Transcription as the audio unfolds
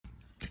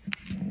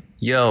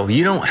Yo,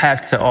 you don't have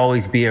to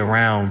always be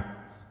around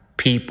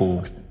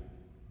people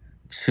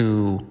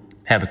to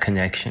have a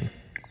connection.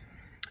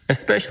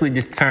 Especially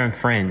this term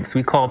friends.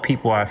 We call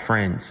people our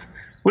friends.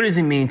 What does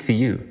it mean to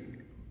you?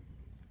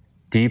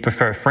 Do you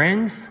prefer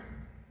friends,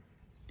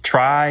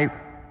 tribe,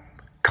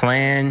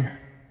 clan,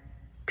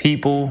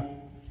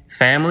 people,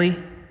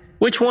 family?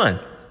 Which one?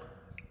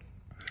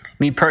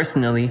 Me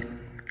personally,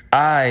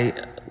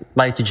 I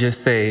like to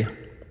just say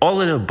all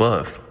of the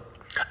above.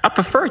 I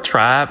prefer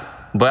tribe,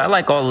 but I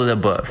like all of the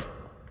above.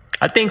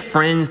 I think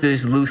friends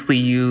is loosely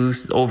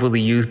used,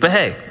 overly used, but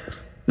hey,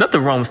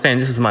 nothing wrong with saying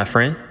this is my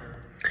friend.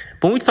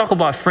 But when we talk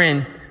about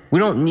friend, we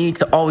don't need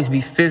to always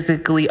be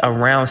physically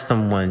around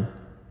someone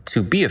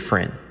to be a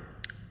friend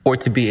or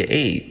to be an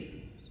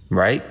aid,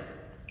 right?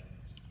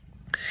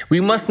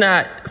 We must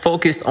not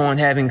focus on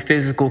having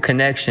physical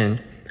connection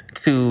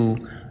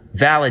to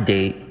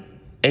validate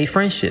a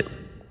friendship.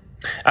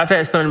 I've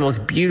had some of the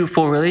most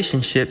beautiful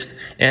relationships,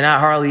 and I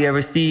hardly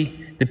ever see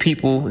the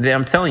people that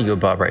I'm telling you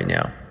about right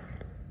now.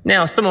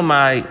 Now, some of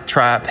my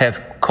tribe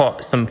have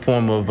caught some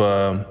form of,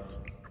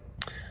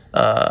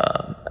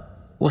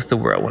 what's the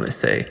word I want to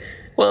say?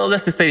 Well,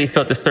 let's just say they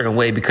felt a certain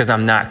way because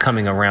I'm not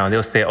coming around.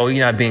 They'll say, oh,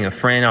 you're not being a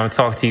friend. I don't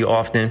talk to you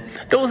often.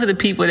 Those are the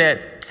people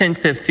that tend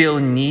to feel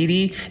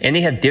needy, and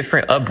they have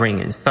different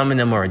upbringings. Some of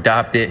them are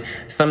adopted.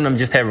 Some of them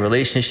just have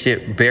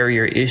relationship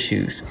barrier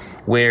issues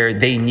where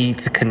they need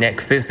to connect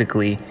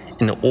physically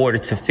in order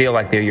to feel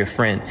like they're your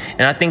friend.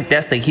 And I think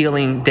that's a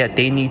healing that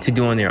they need to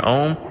do on their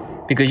own,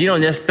 because you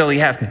don't necessarily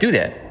have to do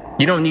that.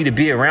 You don't need to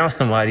be around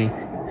somebody.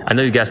 I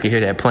know you guys can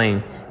hear that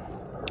plane.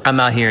 I'm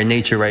out here in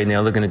nature right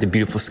now looking at the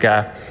beautiful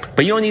sky.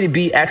 But you don't need to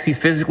be actually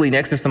physically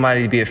next to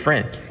somebody to be a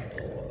friend.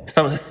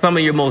 Some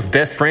of your most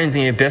best friends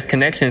and your best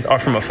connections are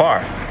from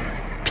afar.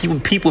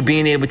 People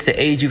being able to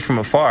aid you from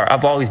afar.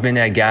 I've always been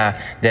that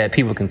guy that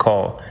people can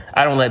call.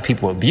 I don't let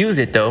people abuse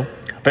it though,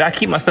 but I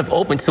keep myself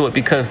open to it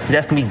because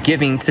that's me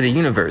giving to the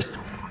universe.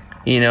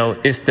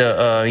 It's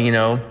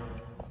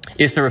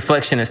it's the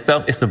reflection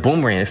itself. It's the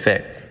boomerang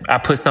effect. I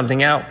put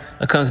something out,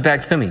 it comes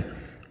back to me.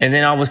 And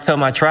then I always tell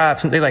my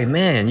tribes, they're like,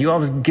 man, you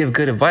always give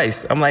good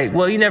advice. I'm like,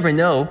 well, you never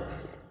know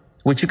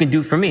what you can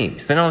do for me.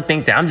 So don't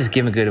think that I'm just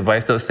giving good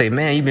advice. They'll say,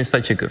 man, you've been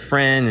such a good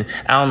friend, and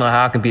I don't know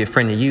how I can be a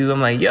friend to you.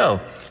 I'm like, yo,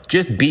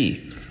 just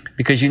be.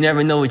 Because you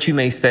never know what you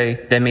may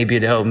say that may be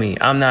to help me.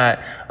 I'm not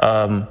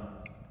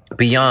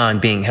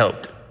beyond being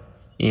helped,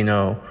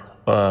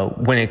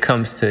 when it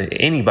comes to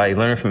anybody,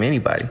 learn from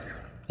anybody.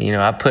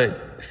 I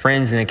put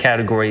friends in a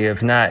category of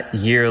it's not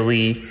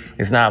yearly,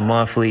 it's not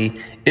monthly,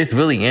 it's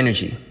really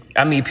energy.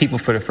 I meet people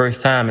for the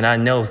first time and I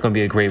know it's going to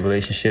be a great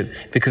relationship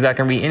because I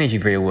can read energy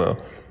very well.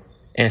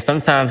 And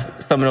sometimes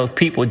some of those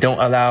people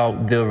don't allow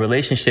the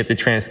relationship to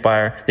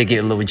transpire. They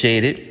get a little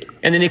jaded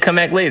and then they come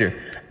back later.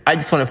 I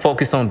just want to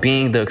focus on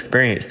being the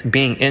experience,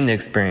 being in the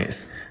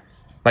experience.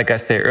 Like I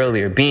said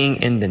earlier,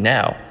 being in the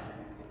now,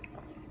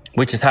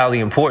 which is highly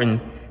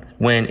important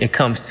when it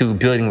comes to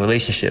building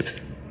relationships.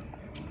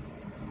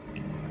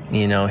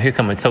 Here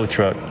come a tow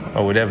truck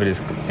or whatever this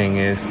thing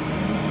is.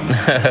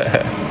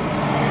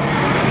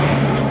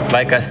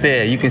 Like I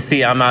said, you can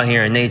see I'm out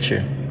here in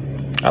nature.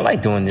 I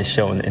like doing this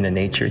show in the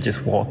nature,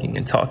 just walking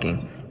and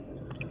talking.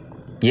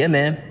 Yeah,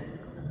 man.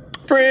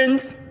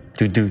 Friends.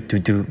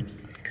 Do.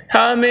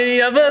 How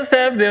many of us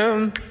have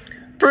them?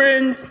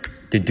 Friends.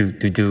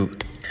 Do.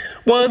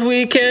 Ones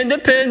we can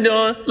depend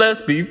on.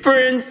 Let's be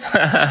friends.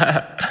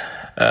 Yeah,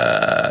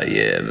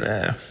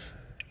 man.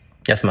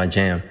 That's my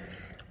jam.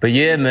 But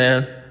yeah,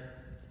 man.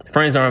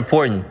 Friends are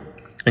important.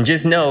 And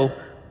just know,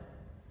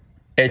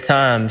 at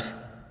times,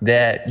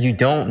 that you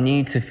don't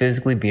need to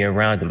physically be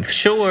around them.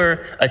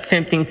 Sure,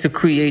 attempting to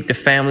create the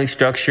family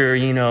structure,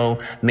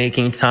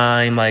 making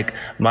time. Like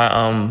my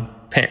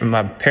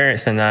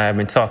parents and I have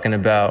been talking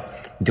about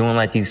doing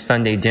like these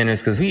Sunday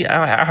dinners because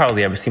I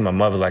hardly ever see my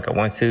mother like I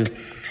want to.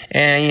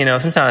 And,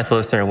 sometimes I feel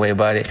a certain way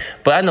about it.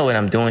 But I know what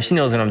I'm doing. She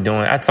knows what I'm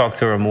doing. I talk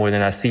to her more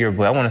than I see her,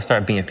 but I want to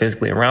start being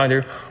physically around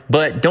her.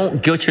 But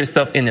don't guilt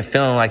yourself into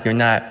feeling like you're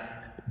not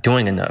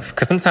doing enough.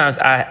 Because sometimes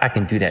I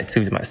can do that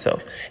too to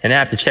myself. And I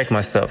have to check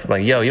myself.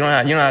 Like, yo, you don't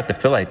have to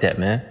feel like that,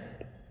 man.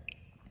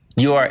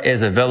 You are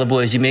as available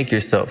as you make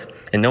yourself.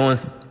 And no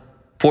one's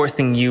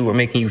forcing you or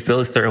making you feel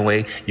a certain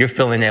way. You're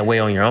feeling that way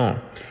on your own.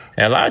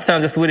 And a lot of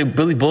times that's what it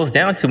really boils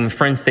down to when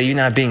friends say you're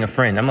not being a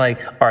friend. I'm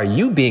like, are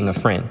you being a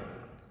friend?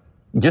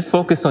 Just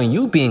focus on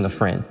you being a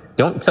friend.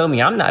 Don't tell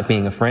me I'm not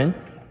being a friend.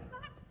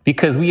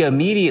 Because we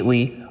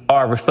immediately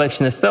are a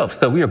reflection of self.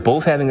 So we are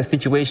both having a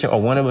situation,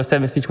 or one of us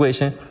having a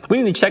situation.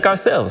 We need to check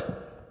ourselves.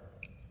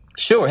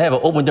 Sure, have an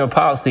open door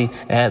policy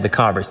and have the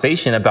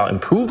conversation about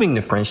improving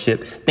the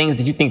friendship, things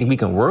that you think that we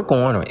can work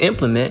on or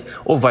implement,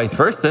 or vice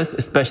versa,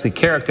 especially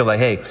character. Like,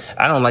 hey,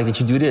 I don't like that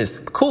you do this.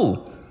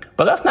 Cool.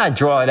 But let's not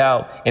draw it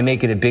out and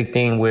make it a big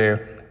thing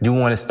where you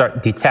want to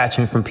start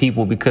detaching from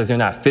people because they're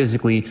not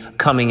physically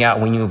coming out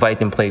when you invite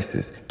them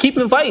places. Keep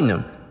inviting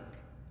them.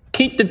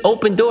 Keep the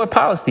open door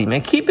policy,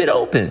 man. Keep it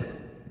open.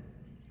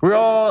 We're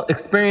all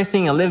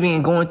experiencing and living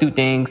and going through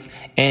things,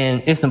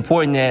 and it's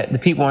important that the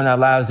people in our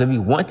lives that we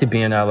want to be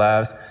in our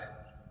lives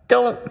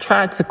don't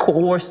try to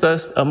coerce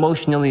us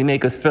emotionally,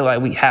 make us feel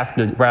like we have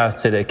to rise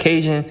to the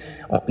occasion.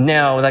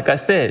 Now, like I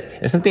said,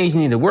 if some things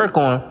you need to work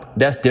on,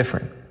 that's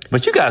different.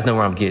 But you guys know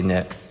where I'm getting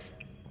at.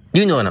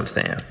 You know what I'm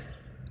saying.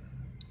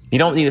 You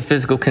don't need a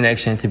physical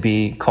connection to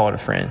be called a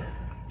friend.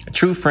 A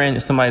true friend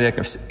is somebody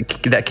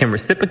that can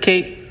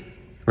reciprocate,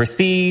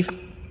 receive,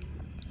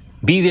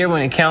 be there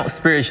when it counts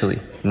spiritually.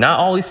 Not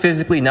always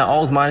physically, not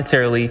always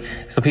monetarily.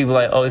 Some people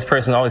are like, oh, this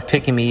person's always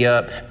picking me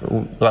up.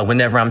 Like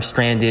whenever I'm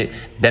stranded,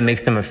 that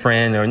makes them a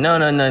friend. Or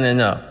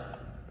no.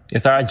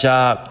 It's our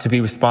job to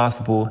be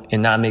responsible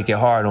and not make it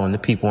hard on the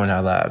people in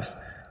our lives.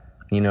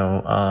 You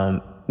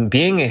know,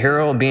 being a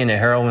hero and being a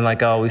heroine,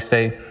 like I always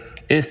say,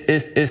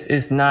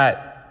 it's not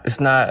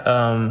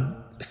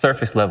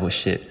surface level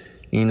shit.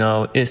 You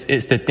know,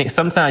 it's the thing.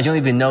 Sometimes you don't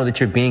even know that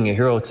you're being a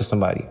hero to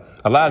somebody.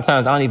 A lot of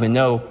times I don't even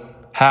know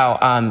how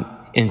I'm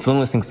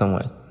influencing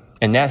someone.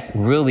 And that's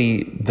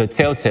really the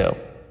telltale,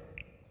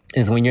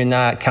 is when you're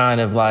not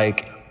kind of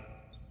like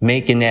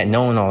making that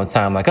known all the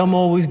time. Like, I'm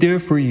always there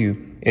for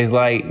you. It's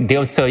like,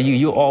 they'll tell you,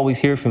 you're always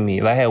here for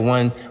me. Like I had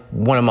one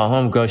of my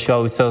homegirls, she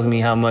always tells me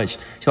how much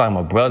she's like, I'm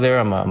a brother,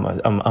 I'm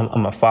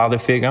a father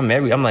figure. I'm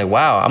like,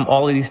 wow, I'm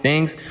all of these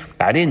things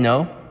I didn't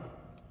know.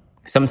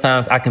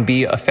 Sometimes I can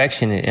be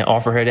affectionate and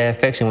offer her that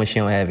affection when she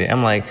don't have it.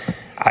 I'm like,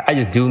 I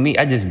just do me.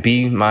 I just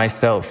be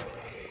myself.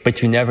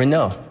 But you never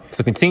know.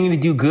 So continue to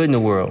do good in the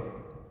world.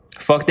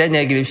 Fuck that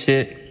negative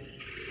shit.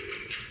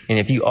 And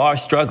if you are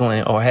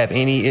struggling or have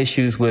any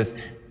issues with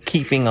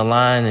keeping a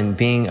line and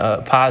being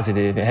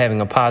positive and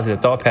having a positive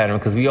thought pattern,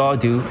 because we all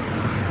do,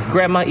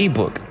 grab my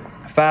ebook,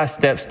 5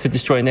 Steps to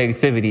Destroy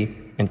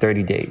Negativity in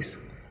 30 Days.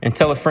 And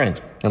tell a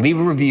friend. And leave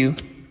a review.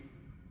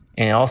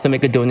 And also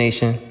make a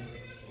donation.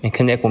 And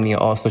connect with me on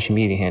all social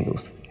media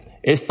handles.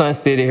 It's Sun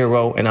City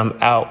Hero, and I'm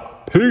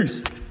out.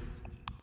 Peace.